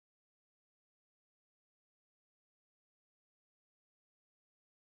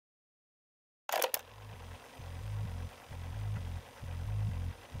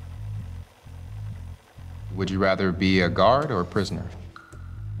Would you rather be a guard or a prisoner?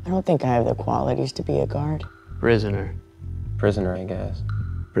 I don't think I have the qualities to be a guard. Prisoner. Prisoner, I guess.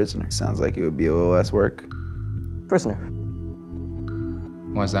 Prisoner. Sounds like it would be a little less work. Prisoner.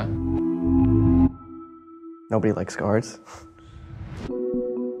 Why's that? Nobody likes guards.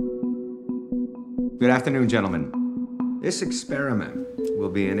 Good afternoon, gentlemen. This experiment will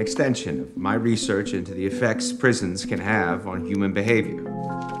be an extension of my research into the effects prisons can have on human behavior.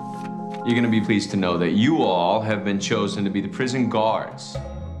 You're going to be pleased to know that you all have been chosen to be the prison guards.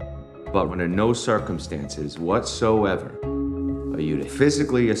 But under no circumstances whatsoever are you to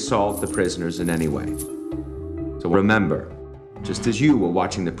physically assault the prisoners in any way. So remember, just as you were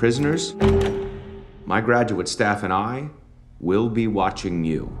watching the prisoners, my graduate staff and I will be watching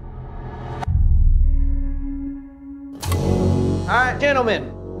you. All right,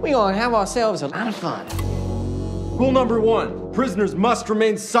 gentlemen, we're gonna have ourselves a lot of fun. Rule number 1, prisoners must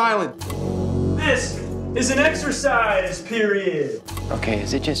remain silent. This is an exercise period. Okay,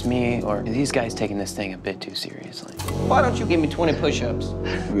 is it just me, or are these guys taking this thing a bit too seriously? Why don't you give me 20 push-ups? Look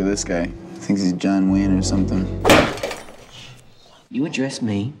at this guy. Thinks he's John Wayne or something. You address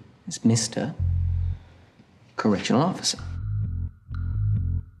me as Mr. Correctional Officer.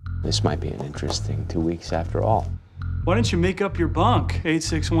 This might be an interesting 2 weeks after all. Why don't you make up your bunk,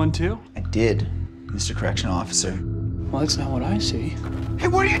 8612? I did, Mr. Correctional Officer. Well, that's not what I see. Hey,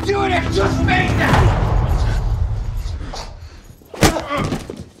 what are you doing? I just made that!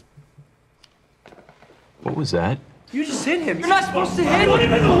 What was that? You just hit him. You're not supposed to hit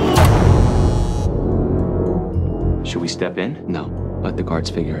him. Should we step in? No, let the guards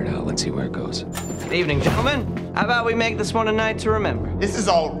figure it out. Let's see where it goes. Good evening, gentlemen. How about we make this one a night to remember? This is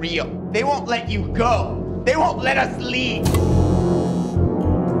all real. They won't let you go. They won't let us leave.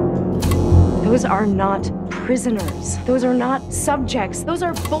 Those are not prisoners. Those are not subjects. Those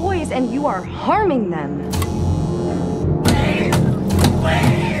are boys, and you are harming them. Please!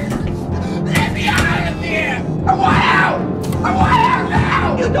 Let me out of here! I want out! I want out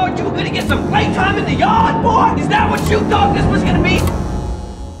now! You thought you were gonna get some playtime in the yard, boy? Is that what you thought this was gonna be?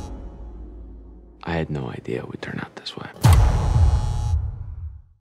 I had no idea it would turn out this way.